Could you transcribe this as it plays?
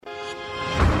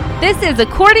This is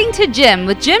According to Jim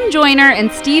with Jim Joyner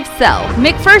and Steve Sell,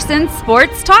 McPherson's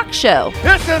sports talk show.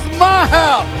 This is my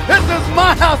house. This is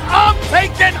my house. I'm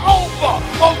taking over,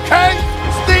 okay?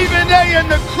 Stephen A.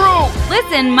 and the crew.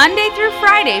 Listen Monday through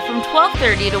Friday from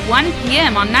 12:30 to 1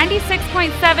 p.m. on 96.7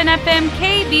 FM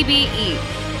KBBE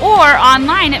or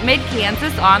online at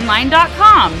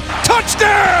midkansasonline.com.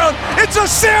 Touchdown! It's a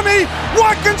Sammy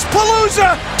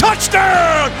Watkins-Palooza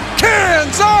touchdown!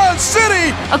 Kansas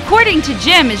City! According to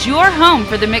Jim is your home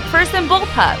for the McPherson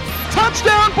Bullpups.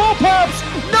 Touchdown Bullpups!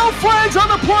 No flags on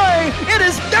the play! It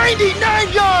is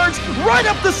 99 yards right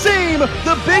up the seam!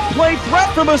 The big play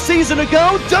threat from a season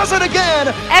ago does it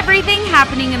again! Everything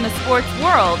happening in the sports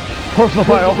world. Personal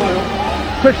foul,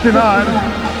 69,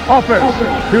 offense.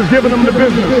 He was giving them the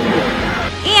business.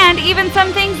 And even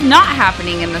some things not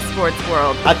happening in the sports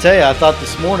world. I tell you, I thought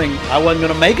this morning I wasn't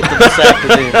going to make it to this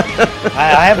afternoon.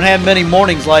 I haven't had many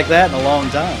mornings like that in a long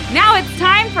time. Now it's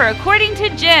time for According to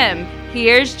Jim.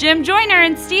 Here's Jim Joyner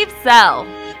and Steve Sell.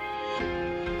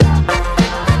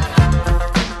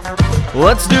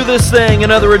 Let's do this thing.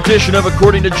 Another edition of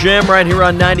According to Jim right here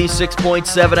on 96.7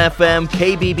 FM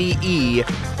KBBE,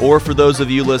 or for those of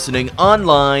you listening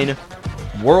online,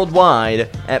 worldwide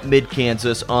at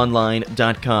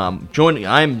midkansasonline.com.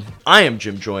 I am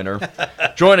Jim Joyner.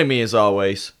 Joining me as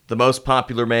always, the most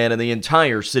popular man in the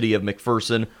entire city of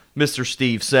McPherson, Mr.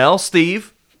 Steve Sell.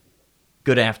 Steve,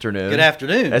 good afternoon. Good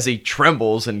afternoon. As he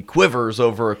trembles and quivers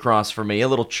over across from me, a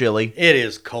little chilly. It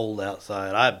is cold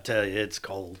outside. I tell you, it's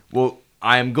cold. Well,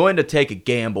 I am going to take a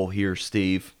gamble here,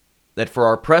 Steve, that for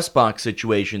our press box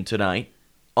situation tonight,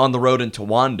 on the road in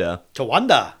Towanda,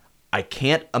 I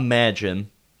can't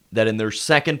imagine that in their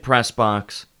second press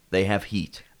box, they have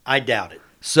heat. I doubt it.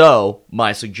 So,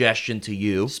 my suggestion to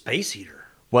you... Space heater.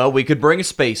 Well, we could bring a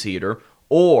space heater,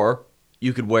 or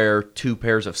you could wear 2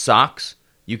 pairs of socks,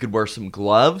 you could wear some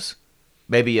gloves,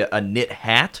 maybe a knit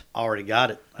hat. Already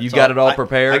got it. You got it all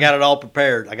prepared? I got it all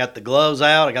prepared. I got the gloves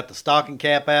out, I got the stocking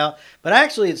cap out, but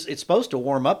actually it's supposed to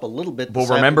warm up a little bit. Well,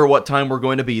 remember what time we're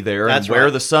going to be there and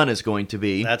where the sun is going to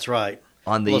be. That's right.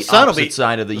 On the opposite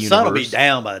side of the universe. The sun will be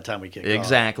down by the time we kick off.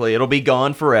 Exactly. It'll be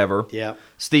gone forever. Yeah.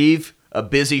 Steve, a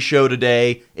busy show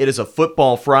today. It is a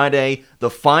Football Friday,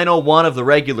 the final one of the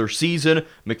regular season.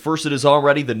 McPherson is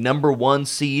already the number 1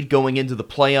 seed going into the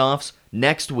playoffs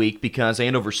next week because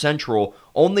Andover Central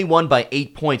only won by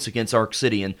 8 points against Ark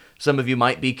City. And some of you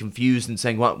might be confused and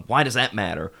saying, well, why does that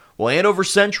matter? Well, Andover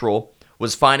Central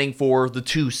was fighting for the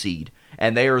 2 seed.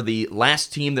 And they are the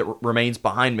last team that remains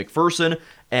behind McPherson.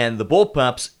 And the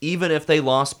Bullpups, even if they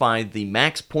lost by the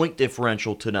max point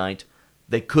differential tonight,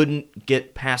 they couldn't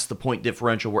get past the point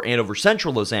differential where Andover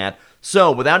Central is at.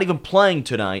 So, without even playing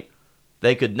tonight,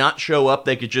 they could not show up.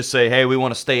 They could just say, hey, we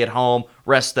want to stay at home,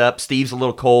 rest up. Steve's a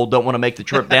little cold, don't want to make the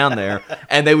trip down there.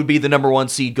 And they would be the number 1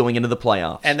 seed going into the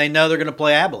playoffs. And they know they're going to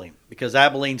play Abilene because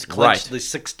Abilene's clinched the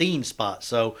 16 spot.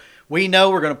 So, we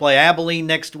know we're going to play Abilene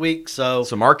next week. So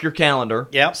mark your calendar.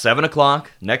 Yep. 7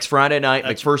 o'clock next Friday night,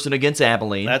 McPherson against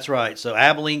Abilene. That's right. So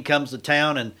Abilene comes to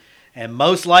town, and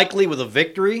most likely with a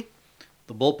victory,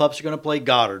 the Bullpups are going to play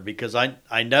Goddard because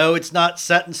I know it's not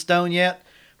set in stone yet,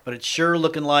 but it's sure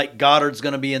looking like Goddard's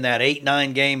going to be in that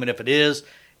 8-9 game, and if it is,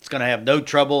 it's going to have no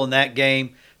trouble in that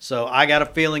game. So I got a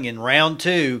feeling in round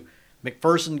 2,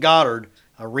 McPherson-Goddard,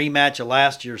 a rematch of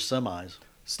last year's semis.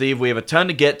 Steve, we have a ton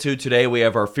to get to today. We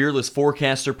have our Fearless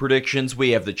Forecaster predictions.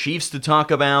 We have the Chiefs to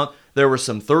talk about. There was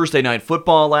some Thursday night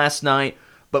football last night.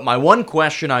 But my one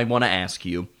question I want to ask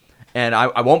you, and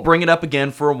I won't bring it up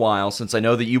again for a while since I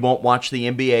know that you won't watch the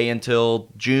NBA until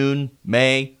June,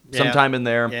 May, sometime in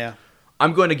there. Yeah.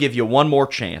 I'm going to give you one more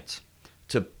chance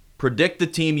to predict the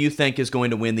team you think is going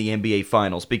to win the NBA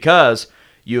Finals because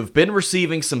you've been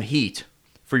receiving some heat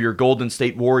for your Golden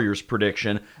State Warriors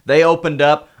prediction. They opened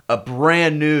up a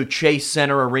brand new Chase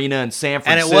Center Arena in San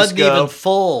Francisco. And it wasn't even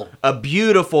full. A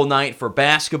beautiful night for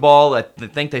basketball. I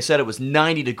think they said it was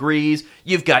 90 degrees.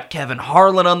 You've got Kevin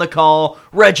Harlan on the call.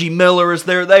 Reggie Miller is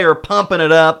there. They are pumping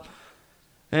it up.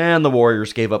 And the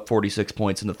Warriors gave up 46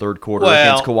 points in the third quarter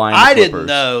against Kawhi and the Clippers. I didn't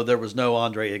know there was no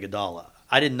Andre Iguodala.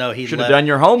 I didn't know he should have done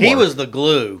your homework. He was the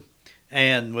glue.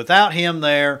 And without him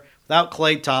there, without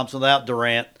Klay Thompson, without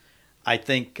Durant, I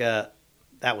think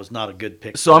that was not a good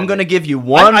pick. So I'm going to give you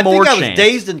one more chance. I was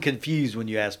dazed and confused when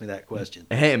you asked me that question.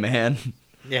 Hey, man.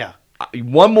 Yeah.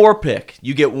 One more pick.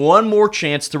 You get one more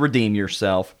chance to redeem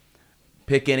yourself.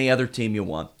 Pick any other team you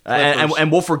want.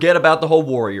 And we'll forget about the whole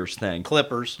Warriors thing.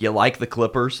 Clippers. You like the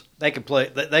Clippers? They can play.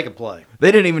 They can play.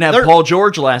 They didn't even have Paul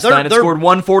George last night and scored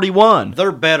 141.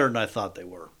 They're better than I thought they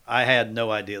were. I had no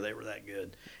idea they were that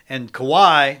good. And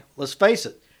Kawhi, let's face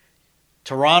it,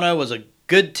 Toronto was a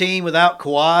good team without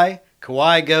Kawhi.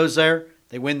 Kawhi goes there.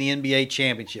 They win the NBA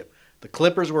championship. The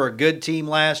Clippers were a good team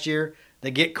last year.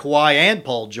 They get Kawhi and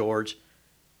Paul George.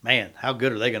 Man, how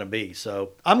good are they going to be?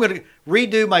 So I'm going to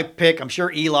redo my pick. I'm sure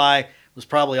Eli was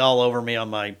probably all over me on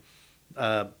my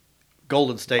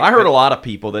Golden State. I heard a lot of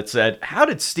people that said, how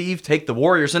did Steve take the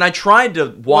Warriors? And I tried to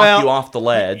walk you off the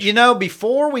ledge. You know,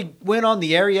 before we went on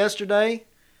the air yesterday,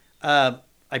 I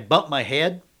bumped my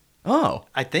head. Oh.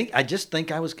 I just think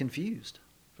I was confused.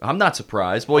 I'm not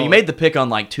surprised. Well, you made the pick on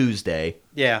like Tuesday.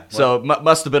 Yeah. So it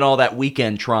must have been all that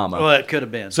weekend trauma. Well, it could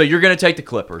have been. So you're going to take the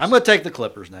Clippers. I'm going to take the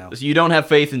Clippers now. So you don't have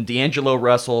faith in D'Angelo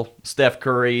Russell, Steph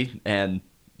Curry, and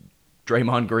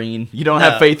Draymond Green? You don't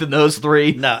have faith in those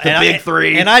three? No. The big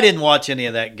three? And I didn't watch any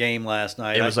of that game last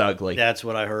night. It was ugly. That's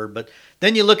what I heard. But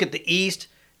then you look at the East.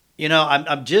 You know,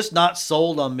 I'm just not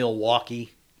sold on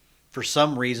Milwaukee. For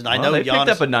some reason, I know they Giannis picked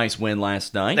up a nice win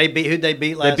last night. Who'd they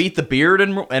beat last? They beat the Beard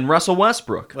and Russell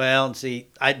Westbrook. Well, and see,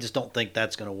 I just don't think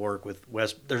that's going to work with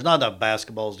West. There's not enough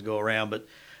basketballs to go around, but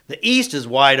the East is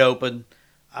wide open.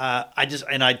 I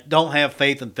don't have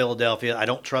faith in Philadelphia. I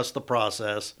don't trust the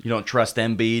process. You don't trust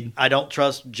Embiid? I don't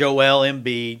trust Joel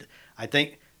Embiid. I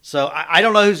think so. I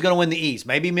don't know who's going to win the East.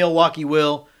 Maybe Milwaukee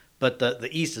will, but the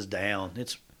East is down.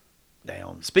 It's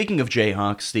down. Speaking of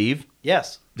Jayhawks, Steve.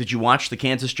 Yes. Did you watch the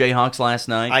Kansas Jayhawks last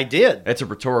night? I did. It's a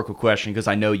rhetorical question because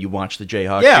I know you watched the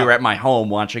Jayhawks. Yeah. You were at my home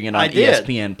watching it on I did.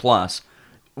 ESPN+.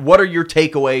 What are your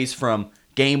takeaways from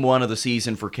Game 1 of the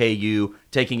season for KU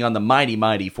taking on the mighty,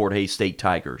 mighty Fort Hays State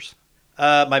Tigers?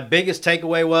 My biggest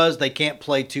takeaway was they can't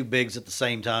play two bigs at the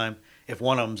same time if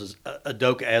one of them's is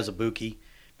Udoka Azubuike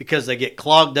because they get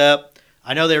clogged up.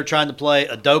 I know they were trying to play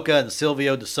Udoka and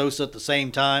Silvio De Sousa at the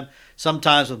same time,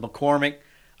 sometimes with McCormick.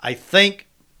 I think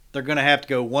they're going to have to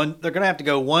go one. They're going to have to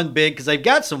go one big because they've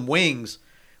got some wings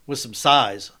with some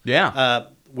size. Yeah.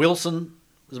 Wilson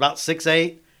is about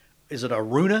 6'8". Is it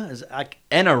Aruna?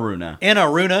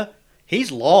 Aruna.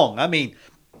 He's long. I mean,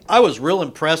 I was real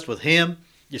impressed with him.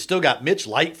 You still got Mitch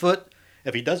Lightfoot.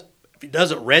 If he doesn't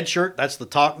redshirt, that's the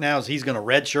talk now. Is he's going to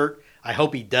redshirt? I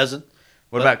hope he doesn't.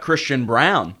 What about Christian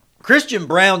Brown? Christian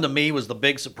Brown to me was the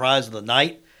big surprise of the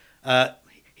night.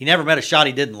 He never met a shot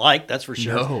he didn't like, that's for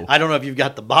sure. No. I don't know if you've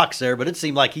got the box there, but it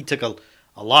seemed like he took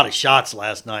a lot of shots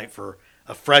last night for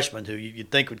a freshman who you'd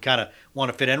think would kind of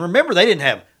want to fit in. Remember, they didn't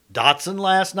have Dotson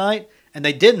last night, and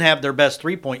they didn't have their best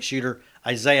three-point shooter,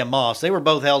 Isaiah Moss. They were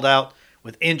both held out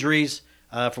with injuries.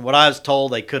 From what I was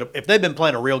told, they could have, if they'd been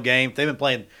playing a real game, if they'd been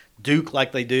playing Duke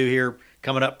like they do here,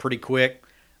 coming up pretty quick,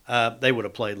 they would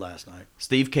have played last night.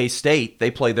 Steve, K-State, they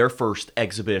play their first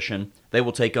exhibition. They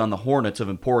will take on the Hornets of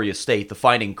Emporia State, the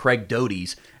Fighting Craig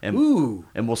Doty's. And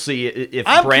we'll see if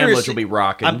Bramlage will be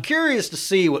rocking. I'm curious to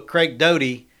see what Craig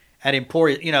Doty at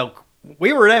Emporia, you know,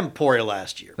 we were at Emporia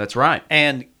last year. That's right.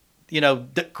 And, you know,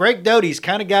 Craig Doty's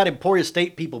kind of got Emporia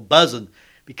State people buzzing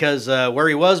because where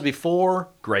he was before.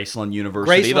 Graceland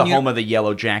University, the home of the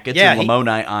Yellow Jackets in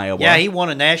Lamoni, Iowa. Yeah, he won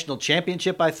a national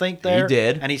championship, I think, there. He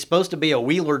did. And he's supposed to be a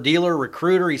wheeler-dealer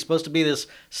recruiter. He's supposed to be this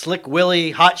slick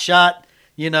Willie, hot shot,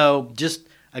 you know, just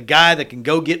a guy that can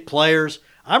go get players.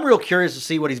 I'm real curious to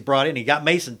see what he's brought in. He got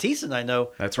Mason Thiessen, I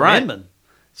know. That's from right. Inman.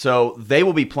 So they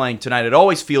will be playing tonight. It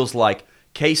always feels like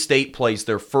K-State plays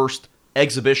their first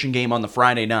exhibition game on the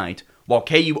Friday night, while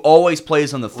KU always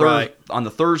plays on the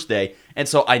Thursday. And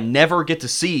so I never get to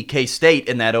see K-State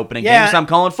in that opening game because I'm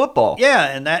calling football. Yeah,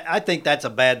 and I think that's a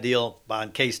bad deal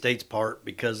on K-State's part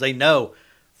because they know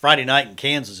Friday night in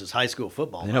Kansas is high school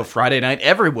football. They know Friday night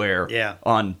everywhere Yeah.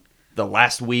 on the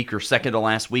last week or second to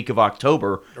last week of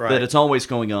October that it's always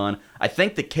going on. I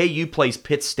think that KU plays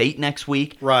Pitt State next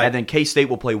week, and then K-State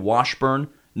will play Washburn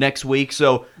next week.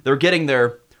 So they're getting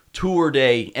their tour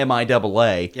day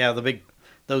MIAA. Yeah,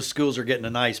 those schools are getting a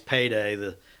nice payday.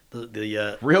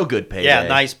 The real good payday. Yeah,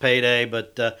 nice payday.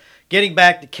 But getting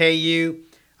back to KU,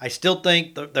 I still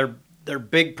think their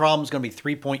big problem is going to be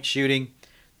three-point shooting.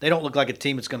 They don't look like a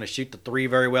team that's going to shoot the three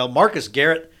very well. Marcus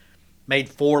Garrett made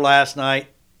 4 last night.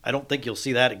 I don't think you'll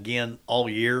see that again all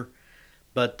year.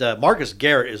 But Marcus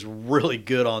Garrett is really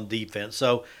good on defense.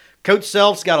 So Coach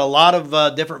Self's got a lot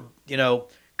of different,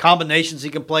 combinations he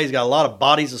can play. He's got a lot of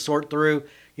bodies to sort through.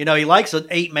 He likes an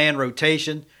 8-man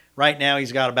rotation. Right now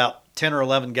he's got about 10 or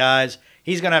 11 guys.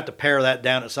 He's going to have to pare that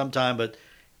down at some time. But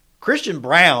Christian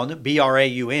Brown,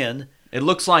 B-R-A-U-N. It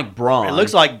looks like Braun. It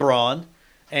looks like Braun.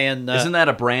 And isn't that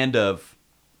a brand of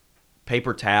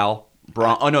paper towel?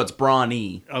 Braun. Oh, no, it's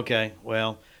Brawny. Okay,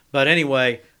 well. But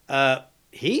anyway,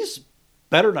 he's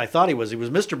better than I thought he was. He was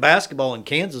Mr. Basketball in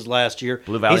Kansas last year.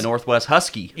 Blue Valley Northwest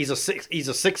Husky. He's a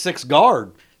 6'6"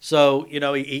 guard. So,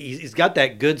 he's got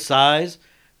that good size.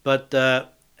 But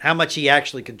how much he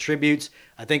actually contributes.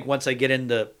 I think once they get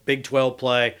into Big 12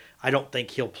 play, I don't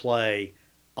think he'll play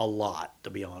a lot,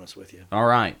 to be honest with you. All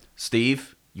right.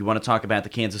 Steve, you want to talk about the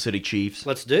Kansas City Chiefs?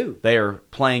 Let's do. They are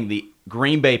playing the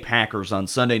Green Bay Packers on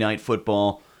Sunday Night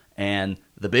Football, and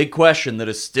the big question that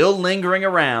is still lingering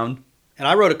around, And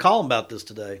I wrote a column about this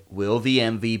today. will the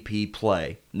MVP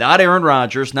play? Not Aaron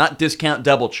Rodgers, not discount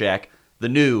double check, the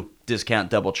new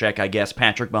discount double check, I guess,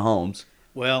 Patrick Mahomes.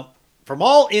 Well, from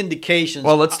all indications...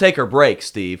 Well, let's take our break,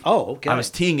 Steve. Oh, okay. I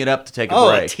was teeing it up to take a Oh,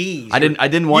 break. a tease. I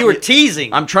didn't want You were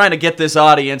teasing. I'm trying to get this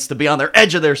audience to be on their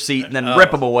edge of their seat and then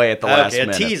rip them away at the last Okay, a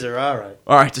minute. teaser, all right.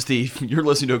 All right, Steve, you're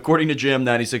listening to According to Jim,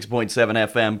 96.7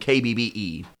 FM,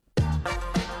 KBBE.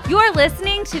 You're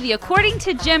listening to the According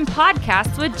to Jim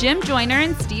podcast with Jim Joyner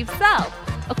and Steve Self.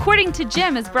 According to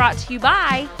Jim is brought to you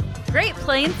by Great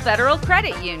Plains Federal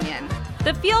Credit Union,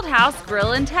 the Fieldhouse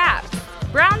Grill and Taps,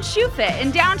 Brown Shoe Fit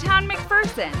in downtown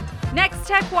McPherson, Next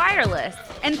Tech Wireless,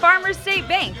 and Farmers State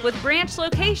Bank with branch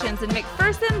locations in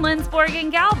McPherson, Lindsborg,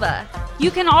 and Galva.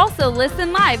 You can also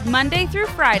listen live Monday through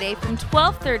Friday from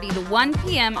 12:30 to 1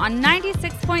 p.m. on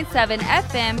 96.7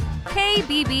 FM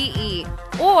KBBE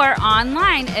or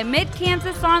online at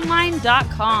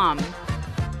midkansasonline.com.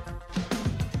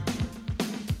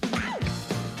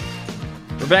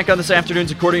 We're back on this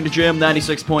afternoon's According to Jim,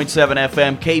 96.7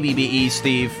 FM, KBBE.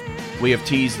 Steve, we have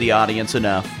teased the audience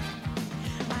enough.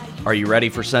 Are you ready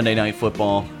for Sunday Night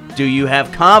Football? Do you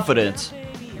have confidence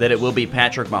that it will be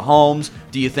Patrick Mahomes?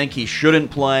 Do you think he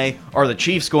shouldn't play? Are the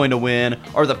Chiefs going to win?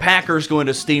 Are the Packers going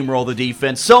to steamroll the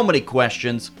defense? So many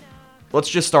questions. Let's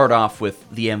just start off with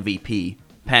the MVP,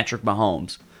 Patrick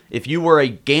Mahomes. If you were a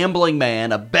gambling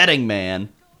man, a betting man,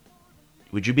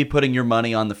 would you be putting your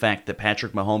money on the fact that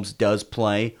Patrick Mahomes does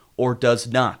play or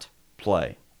does not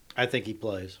play? I think he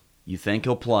plays. You think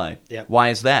he'll play? Yeah. Why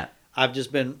is that?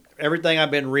 Everything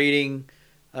I've been reading,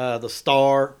 the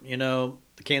Star, the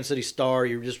Kansas City Star,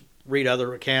 you just read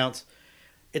other accounts.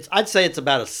 I'd say it's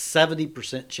about a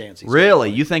 70% chance.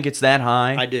 Really? You think it's that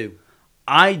high? I do.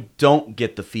 I don't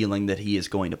get the feeling that he is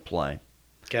going to play.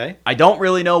 Okay. I don't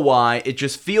really know why. It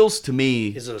just feels to me...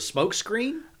 Is it a smoke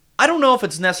screen? I don't know if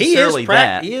it's necessarily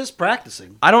that. He is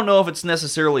practicing. I don't know if it's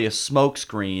necessarily a smoke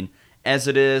screen as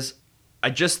it is. I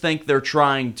just think they're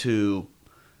trying to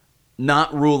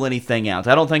not rule anything out.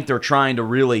 I don't think they're trying to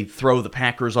really throw the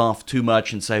Packers off too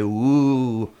much and say,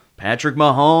 ooh, Patrick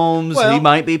Mahomes, he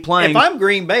might be playing. If I'm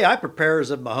Green Bay, I prepare as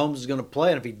if Mahomes is going to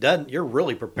play, and if he doesn't, you're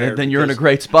really prepared. Then you're in a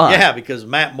great spot. Yeah, because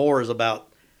Matt Moore is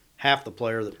about half the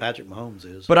player that Patrick Mahomes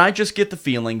is. But I just get the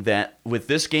feeling that with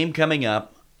this game coming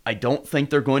up, I don't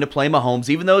think they're going to play Mahomes,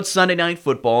 even though it's Sunday Night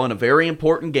Football and a very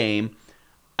important game.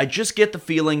 I just get the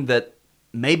feeling that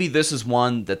maybe this is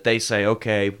one that they say,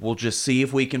 okay, we'll just see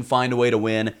if we can find a way to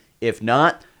win. If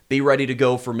not, be ready to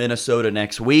go for Minnesota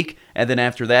next week. And then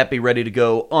after that, be ready to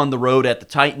go on the road at the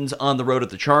Titans, on the road at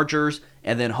the Chargers.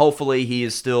 And then hopefully he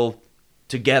is still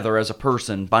together as a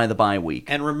person by the bye week.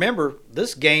 And remember,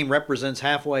 this game represents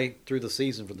halfway through the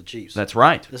season for the Chiefs. That's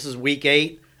right. This is week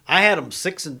 8. I had them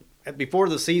 6-2 before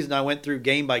the season. I went through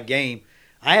game by game.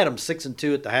 I had them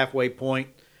 6-2 at the halfway point.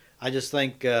 I just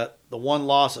think the one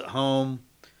loss at home,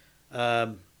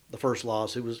 the first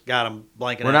loss, got them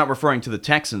blanking out. We're not referring to the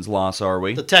Texans' loss, are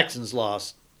we? The Texans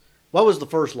lost. What was the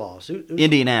first loss?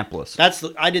 Indianapolis.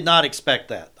 I did not expect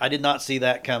that. I did not see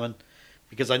that coming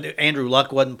because I knew Andrew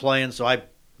Luck wasn't playing, so I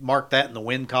marked that in the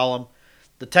win column.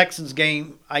 The Texans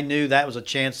game, I knew that was a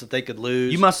chance that they could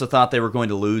lose. You must have thought they were going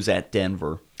to lose at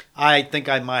Denver. I think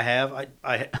I might have.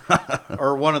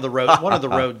 Or one of the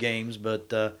road games,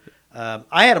 but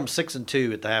I had them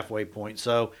 6-2 at the halfway point.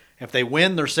 So if they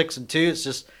win, they're 6-2. It's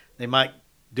just they might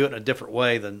do it in a different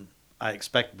way than I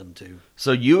expected them to.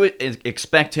 So you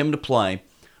expect him to play.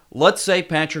 Let's say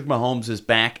Patrick Mahomes is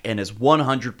back and is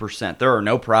 100%. There are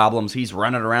no problems. He's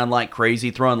running around like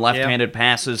crazy, throwing left-handed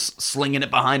passes, slinging it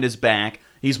behind his back.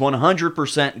 He's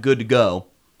 100% good to go.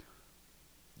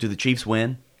 Do the Chiefs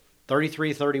win?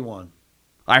 33-31.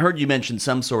 I heard you mention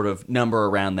some sort of number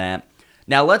around that.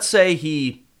 Now, let's say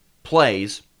he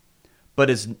plays,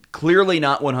 but is clearly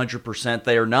not 100%.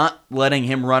 They are not letting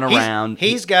him run around.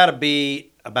 He's got to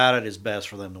be about at his best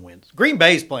for them to win. Green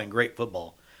Bay's playing great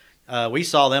football. We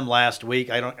saw them last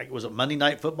week. Was it Monday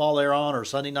Night Football they're on or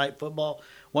Sunday Night Football?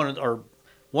 Maybe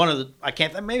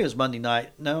it was Monday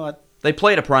night. No, they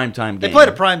played a primetime game. They played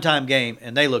a primetime game,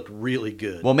 and they looked really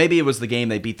good. Well, maybe it was the game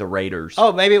they beat the Raiders.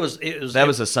 Oh, maybe it was. That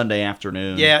was a Sunday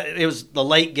afternoon. Yeah, it was the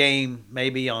late game,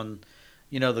 maybe on,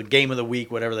 the game of the week,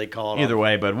 whatever they call it. Either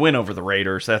way, but win over the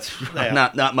Raiders. That's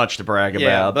not much to brag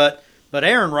about. But But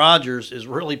Aaron Rodgers is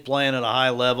really playing at a high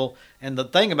level. And the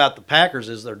thing about the Packers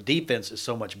is their defense is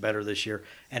so much better this year.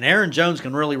 And Aaron Jones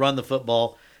can really run the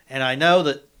football. And I know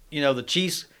that, the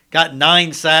Chiefs got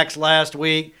 9 sacks last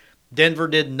week. Denver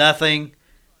did nothing.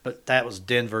 But that was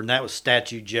Denver, and that was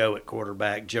Statue Joe at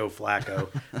quarterback, Joe Flacco.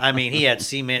 I mean, he had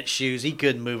cement shoes. He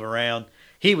couldn't move around.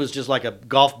 He was just like a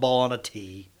golf ball on a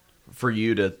tee. For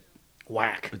you to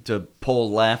whack. To pull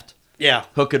left. Yeah.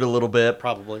 Hook it a little bit.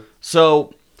 Probably.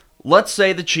 So let's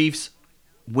say the Chiefs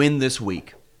win this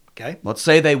week. Okay. Let's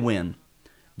say they win.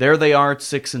 There they are at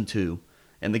 6-2.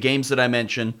 And the games that I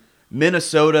mentioned,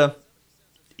 Minnesota,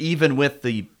 even with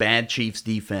the bad Chiefs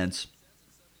defense,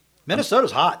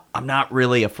 Minnesota's hot. I'm not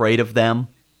really afraid of them.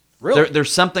 Really?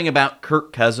 There's something about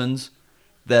Kirk Cousins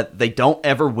that they don't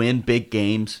ever win big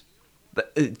games.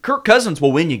 Kirk Cousins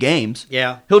will win you games.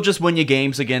 Yeah. He'll just win you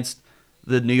games against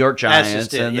the New York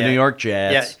Giants and the New York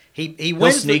Jets. Yeah. He He'll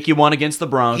wins. sneak you one against the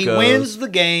Broncos. He wins the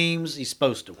games he's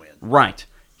supposed to win. Right.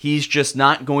 He's just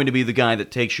not going to be the guy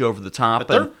that takes you over the top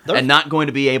But they're and not going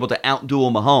to be able to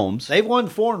outduel Mahomes. They've won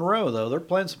 4 in a row, though. They're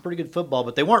playing some pretty good football,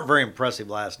 but they weren't very impressive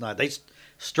last night. They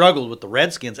struggled with the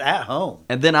Redskins at home.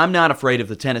 And then I'm not afraid of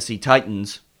the Tennessee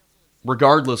Titans,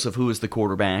 regardless of who is the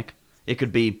quarterback. It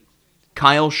could be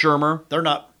Kyle Shermer. They're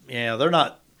not.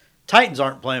 Titans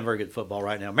aren't playing very good football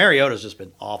right now. Mariota's just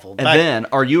been awful. And then,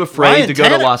 are you afraid to go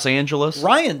to Los Angeles?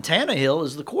 Ryan Tannehill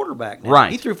is the quarterback now.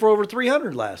 Right. He threw for over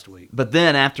 300 last week. But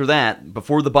then after that,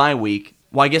 before the bye week,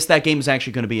 well, I guess that game is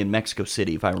actually going to be in Mexico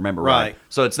City, if I remember right.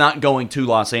 So it's not going to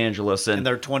Los Angeles. And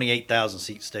their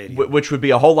 28,000-seat stadium. Which would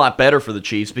be a whole lot better for the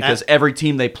Chiefs because every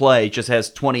team they play just has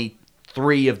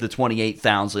 23 of the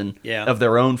 28,000 of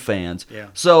their own fans. Yeah.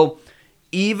 So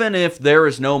even if there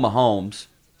is no Mahomes,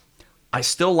 I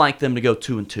still like them to go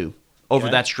 2-2 over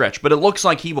that stretch. But it looks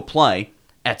like he will play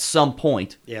at some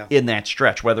point in that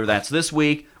stretch, whether that's this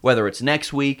week, whether it's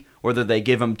next week, whether they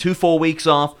give him 2 full weeks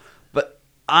off. But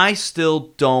I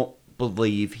still don't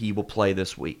believe he will play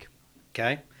this week.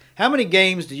 Okay. How many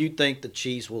games do you think the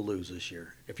Chiefs will lose this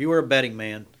year? If you were a betting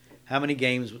man, how many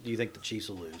games do you think the Chiefs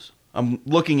will lose? I'm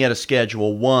looking at a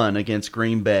schedule, 1 against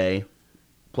Green Bay,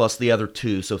 plus the other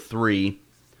 2, so 3.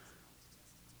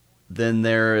 Then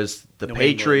there is the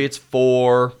Patriots,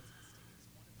 4.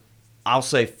 I'll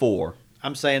say 4.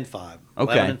 I'm saying 5.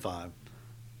 Okay. 11-5.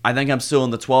 I think I'm still in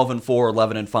the 12-4,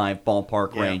 11-5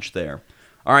 ballpark range there.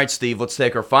 All right, Steve, let's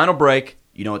take our final break.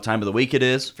 You know what time of the week it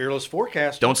is? Fearless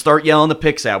Forecast. Don't start yelling the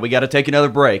picks out. We got to take another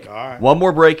break. All right. One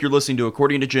more break. You're listening to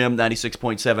According to Jim,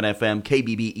 96.7 FM,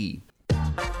 KBBE.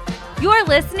 You're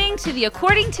listening to the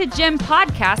According to Jim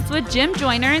podcast with Jim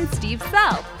Joyner and Steve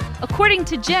Self. According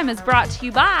to Jim is brought to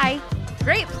you by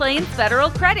Great Plains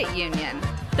Federal Credit Union,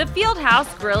 the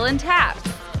Fieldhouse Grill and Taps,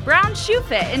 Brown Shoe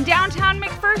Fit in downtown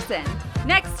McPherson,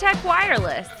 Next Tech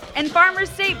Wireless, and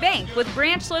Farmers State Bank with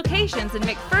branch locations in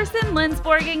McPherson,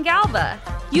 Lindsborg, and Galva.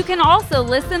 You can also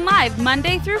listen live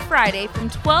Monday through Friday from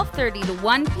 12:30 to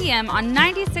 1 p.m. on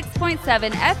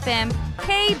 96.7 FM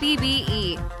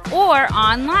KBBE or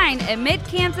online at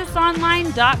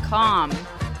midkansasonline.com.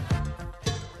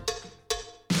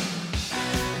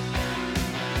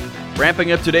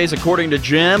 Wrapping up today's According to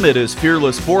Jim, it is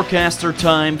Fearless Forecaster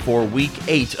time for Week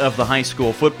 8 of the high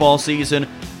school football season.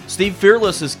 Steve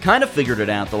Fearless has kind of figured it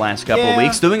out the last couple of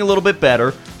weeks, doing a little bit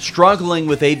better, struggling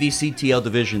with AVCTL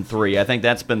Division III. I think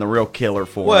that's been the real killer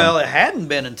for him. Well, it hadn't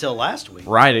been until last week.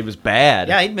 Right, it was bad.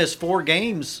 Yeah, he'd missed 4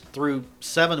 games through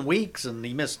 7 weeks, and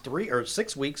he missed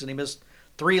 6 weeks, and he missed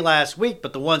 3 last week.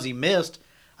 But the ones he missed,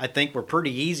 I think, were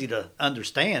pretty easy to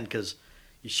understand because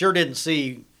you sure didn't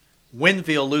see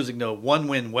Winfield losing to a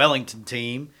 1-win Wellington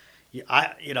team.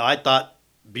 I thought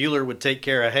Bueller would take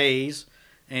care of Hayes,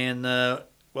 and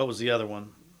what was the other one?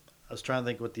 I was trying to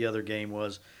think what the other game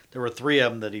was. There were 3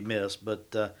 of them that he missed,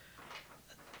 but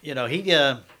he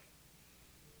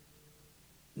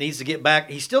needs to get back.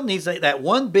 He still needs that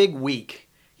one big week,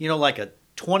 like a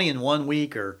 20-1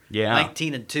 week or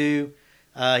 19-2.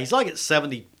 He's like at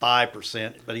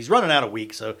 75%, but he's running out of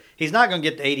weeks, so he's not going to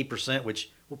get to 80%,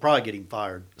 which will probably get him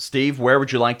fired. Steve, where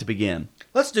would you like to begin?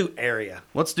 Let's do area.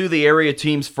 Let's do the area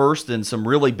teams first, and some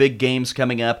really big games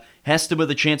coming up. Heston with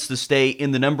a chance to stay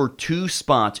in the number 2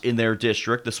 spot in their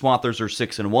district. The Swathers are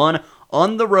 6-1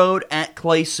 on the road at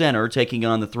Clay Center, taking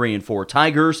on the 3-4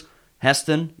 Tigers.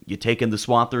 Heston, you taking the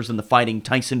Swathers and the Fighting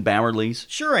Tyson Bowerleys?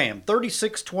 Sure am.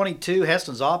 36-22.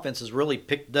 Heston's offense has really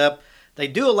picked up. They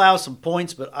do allow some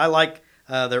points, but I like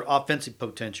their offensive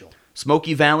potential.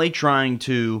 Smoky Valley trying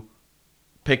to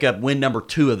pick up win number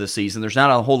 2 of the season. There's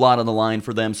not a whole lot on the line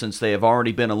for them since they have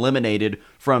already been eliminated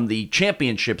from the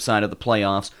championship side of the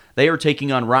playoffs. They are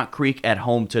taking on Rock Creek at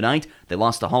home tonight. They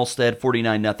lost to Halstead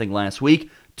 49-0 last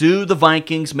week. Do the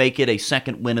Vikings make it a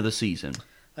second win of the season?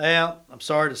 Well, I'm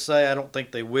sorry to say I don't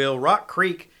think they will. Rock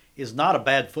Creek is not a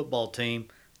bad football team.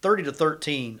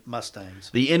 30-13 Mustangs.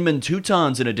 The Inman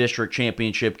Teutons in a district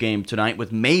championship game tonight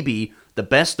with maybe the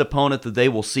best opponent that they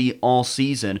will see all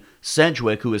season,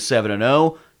 Sedgwick, who is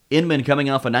 7-0. Inman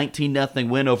coming off a 19-0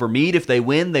 win over Meade. If they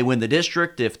win the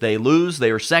district. If they lose,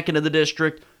 they are second in the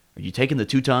district. Are you taking the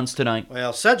Teutons tonight?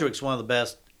 Well, Sedgwick's one of the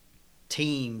best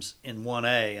teams in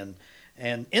 1A,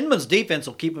 and Inman's defense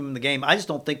will keep them in the game. I just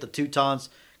don't think the Teutons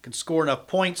can score enough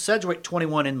points. Sedgwick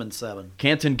 21, Inman 7.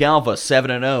 Canton Galva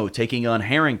 7-0 taking on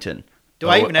Harrington. Do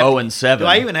I even have 0-7. Do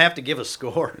I even have to give a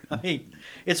score? I mean,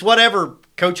 it's whatever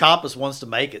Coach Hoppus wants to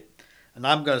make it, and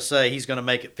I'm going to say he's going to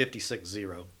make it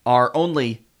 56-0. Our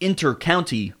only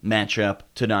inter-county matchup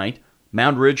tonight.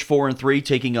 Mound Ridge 4-3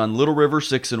 taking on Little River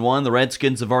 6-1. The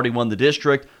Redskins have already won the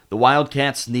district. The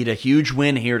Wildcats need a huge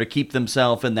win here to keep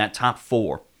themselves in that top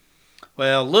 4.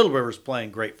 Well, Little River's playing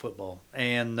great football,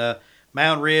 and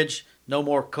Mound Ridge, no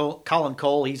more Colin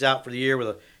Cole. He's out for the year with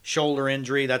a shoulder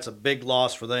injury. That's a big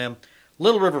loss for them.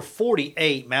 Little River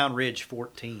 48, Mound Ridge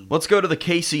 14. Let's go to the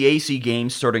KCAC game,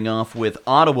 starting off with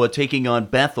Ottawa taking on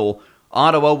Bethel.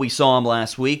 Ottawa, we saw them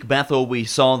last week. Bethel, we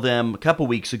saw them a couple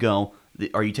weeks ago.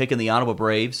 Are you taking the Ottawa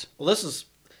Braves? Well, this is,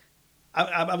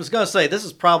 I was going to say, this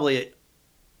is probably, a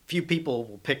few people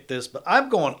will pick this, but I'm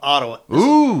going Ottawa.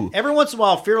 Every once in a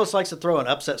while, Fearless likes to throw an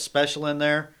upset special in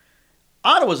there.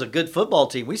 Ottawa's a good football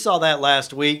team. We saw that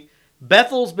last week.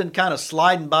 Bethel's been kind of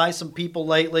sliding by some people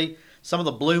lately. Some of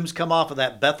the blooms come off of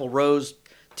that Bethel Rose.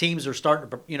 Teams are starting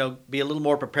to, be a little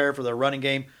more prepared for their running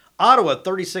game. Ottawa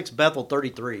 36, Bethel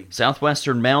 33.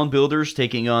 Southwestern Mound Builders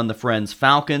taking on the Friends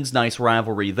Falcons. Nice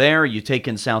rivalry there. You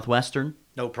taking Southwestern?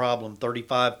 No problem.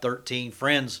 35-13.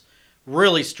 Friends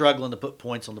really struggling to put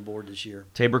points on the board this year.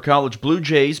 Tabor College Blue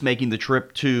Jays making the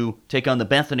trip to take on the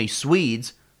Bethany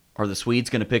Swedes. Are the Swedes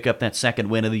going to pick up that second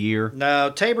win of the year? No,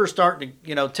 Tabor's starting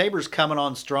to, Tabor's coming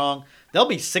on strong. They'll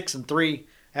be 6-3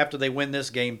 after they win this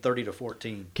game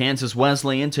 30-14. Kansas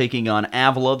Wesleyan taking on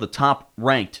Avila, the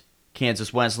top-ranked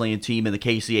Kansas Wesleyan team in the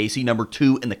KCAC, number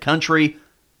 2 in the country.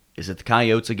 Is it the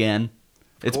Coyotes again?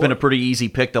 It's been a pretty easy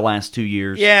pick the last 2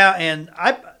 years. Yeah, and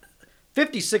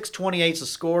 56-28 is a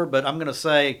score, but I'm going to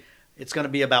say it's going to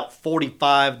be about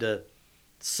 45-7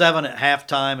 at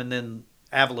halftime, and then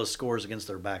Avila scores against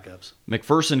their backups.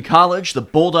 McPherson College, the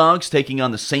Bulldogs taking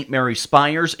on the St. Mary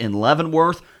Spires in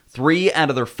Leavenworth. 3 out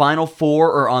of their final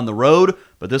 4 are on the road,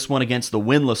 but this one against the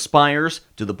winless Spires.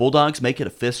 Do the Bulldogs make it a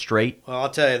 5th straight? Well, I'll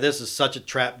tell you, this is such a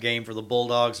trap game for the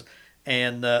Bulldogs,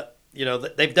 and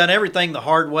they've done everything the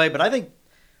hard way, but I think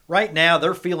right now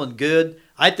they're feeling good.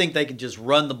 I think they can just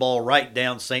run the ball right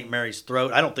down St. Mary's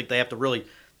throat. I don't think they have to really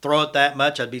throw it that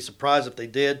much. I'd be surprised if they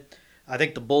did. I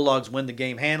think the Bulldogs win the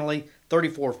game handily,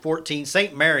 34-14.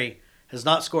 St. Mary has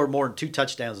not scored more than 2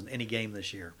 touchdowns in any game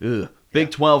this year.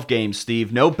 Big 12 games,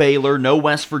 Steve. No Baylor, no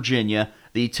West Virginia.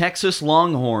 The Texas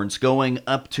Longhorns going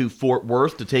up to Fort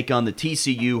Worth to take on the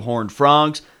TCU Horned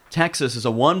Frogs. Texas is a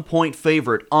 1-point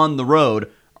favorite on the road.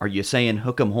 Are you saying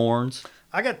hook 'em horns?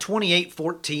 I got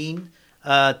 28-14.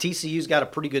 TCU's got a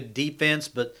pretty good defense,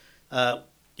 but I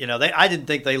didn't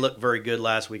think they looked very good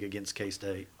last week against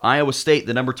K-State. Iowa State,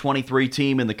 the number 23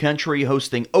 team in the country,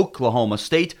 hosting Oklahoma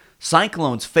State.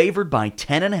 Cyclones favored by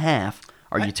 10.5.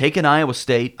 Are you taking Iowa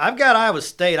State? I've got Iowa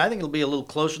State. I think it'll be a little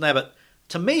closer than that, but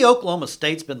to me, Oklahoma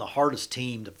State's been the hardest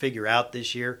team to figure out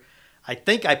this year. I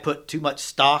think I put too much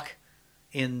stock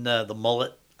in the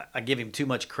mullet. I give him too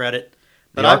much credit.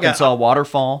 But Arkansas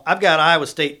waterfall? I've got Iowa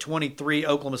State 23,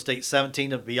 Oklahoma State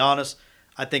 17. To be honest,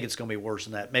 I think it's going to be worse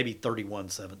than that, maybe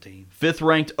 31-17.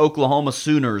 5th-ranked Oklahoma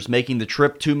Sooners making the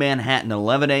trip to Manhattan.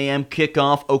 11 a.m.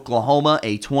 kickoff. Oklahoma,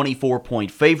 a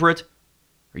 24-point favorite.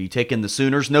 Are you taking the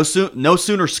Sooners? No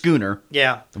Sooner schooner.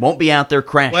 Yeah. It won't be out there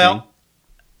crashing. Well,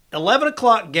 11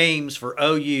 o'clock games for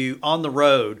OU on the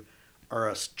road are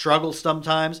a struggle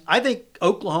sometimes. I think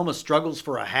Oklahoma struggles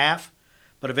for a half,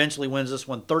 but eventually wins this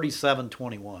one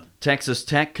 37-21. Texas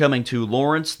Tech coming to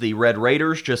Lawrence. The Red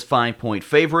Raiders, just 5-point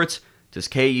favorites. Does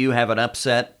KU have an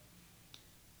upset?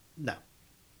 No.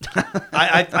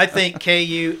 I think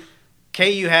KU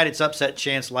had its upset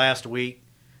chance last week.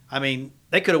 I mean,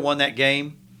 they could have won that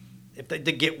game. If they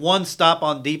get one stop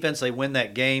on defense, they win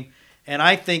that game. And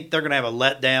I think they're going to have a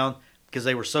letdown because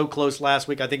they were so close last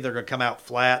week. I think they're going to come out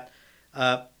flat.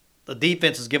 The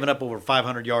defense has given up over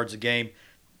 500 yards a game.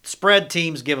 spread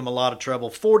teams give them a lot of trouble.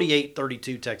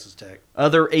 48-32 Texas Tech.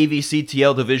 Other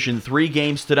AVCTL Division III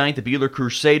games tonight. The Buhler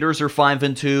Crusaders are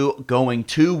 5-2, going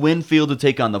to Winfield to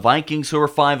take on the Vikings, who are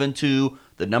 5-2.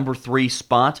 The number 3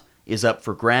 spot is up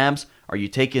for grabs. Are you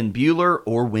taking Buhler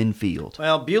or Winfield?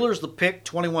 Well, Buhler's the pick,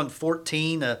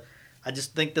 21-14. I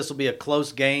just think this will be a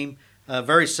close game.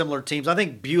 Very similar teams. I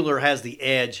think Buhler has the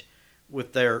edge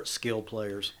with their skill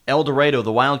players. El Dorado,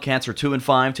 the Wildcats are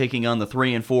 2-5, taking on the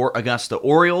 3-4 Augusta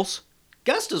Orioles.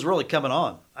 Augusta's really coming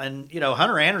on. And,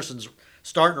 Hunter Anderson's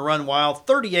starting to run wild.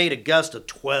 38 Augusta,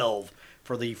 12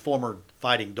 for the former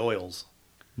Fighting Doyles.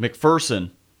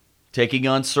 McPherson taking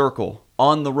on Circle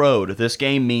on the road. This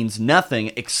game means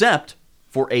nothing except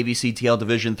for AVCTL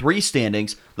Division III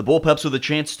standings. The Bullpups with a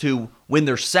chance to win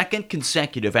their second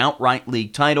consecutive outright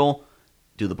league title.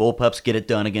 Do the Bullpups get it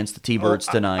done against the T-Birds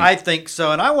tonight? I think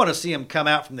so, and I want to see them come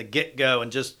out from the get-go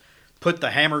and just put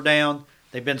the hammer down.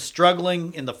 They've been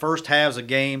struggling in the first halves of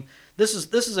game. This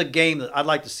is a game that I'd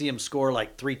like to see them score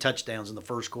like 3 touchdowns in the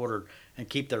first quarter and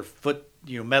keep their foot,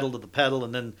 metal to the pedal,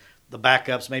 and then the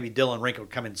backups, maybe Dylan Wrinkle,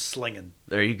 come in slinging.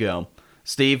 There you go.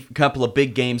 Steve, a couple of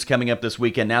big games coming up this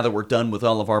weekend now that we're done with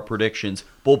all of our predictions.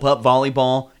 Bullpup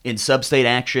volleyball in sub-state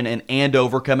action and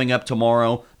Andover coming up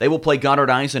tomorrow. They will play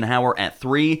Goddard Eisenhower at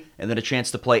 3 and then a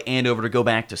chance to play Andover to go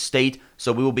back to state.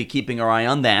 So we will be keeping our eye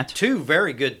on that. 2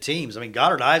 very good teams. I mean,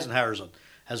 Goddard Eisenhower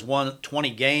has won 20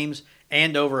 games.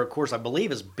 Andover, of course, I believe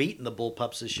has beaten the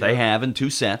Bullpups this year. They have in 2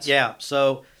 sets. Yeah,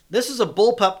 so this is a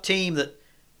Bullpup team that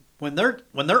when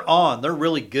they're on, they're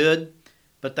really good.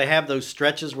 But they have those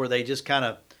stretches where they just kind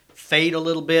of fade a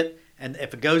little bit. And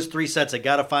if it goes 3 sets, they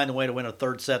got to find a way to win a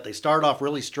 3rd set. They started off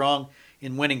really strong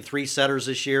in winning 3-setters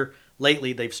this year.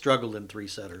 Lately, they've struggled in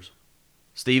 3-setters.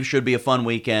 Steve, should be a fun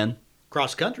weekend.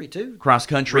 Cross country, too. Cross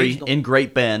country Regional. in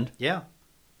Great Bend. Yeah.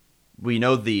 We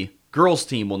know the girls'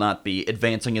 team will not be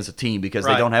advancing as a team because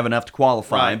Right. they don't have enough to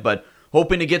qualify. Right. But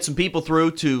hoping to get some people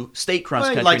through to state cross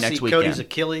country like next see weekend. Cody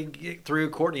Zakili get through,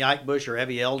 Courtney Eichbush or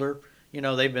Evie Elder.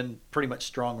 They've been pretty much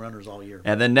strong runners all year.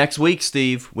 And then next week,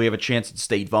 Steve, we have a chance at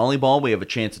state volleyball. We have a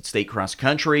chance at state cross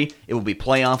country. It will be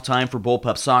playoff time for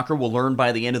Bullpup soccer. We'll learn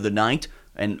by the end of the night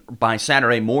and by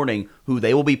Saturday morning who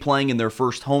they will be playing in their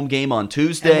first home game on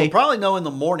Tuesday. And we'll probably know in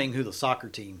the morning who the soccer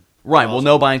team. Right, we'll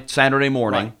know by Saturday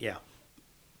morning. Right, yeah.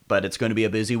 But it's going to be a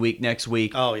busy week next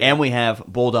week. Oh, yeah. And we have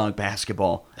Bulldog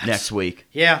basketball next week.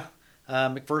 Yeah.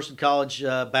 McPherson College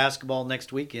basketball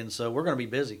next weekend, so we're going to be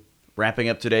busy. Wrapping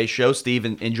up today's show, Steve,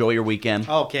 enjoy your weekend.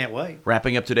 Oh, can't wait.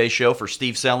 Wrapping up today's show for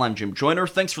Steve Sell, I'm Jim Joyner.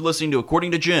 Thanks for listening to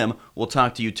According to Jim. We'll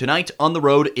talk to you tonight on the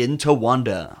road in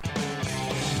Towanda.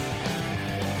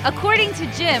 According to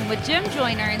Jim with Jim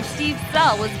Joyner and Steve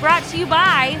Sell was brought to you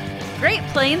by Great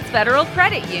Plains Federal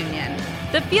Credit Union,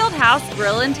 the Fieldhouse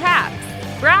Grill and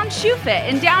Taps, Brown Shoe Fit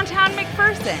in downtown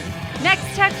McPherson, Next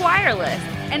Tech Wireless,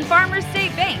 and Farmers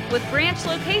State Bank with branch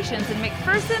locations in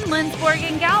McPherson, Lindsborg,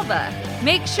 and Galva.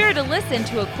 Make sure to listen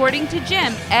to According to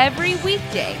Jim every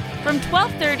weekday from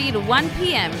 12:30 to 1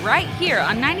 p.m. right here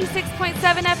on 96.7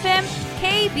 FM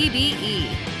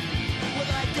KBBE.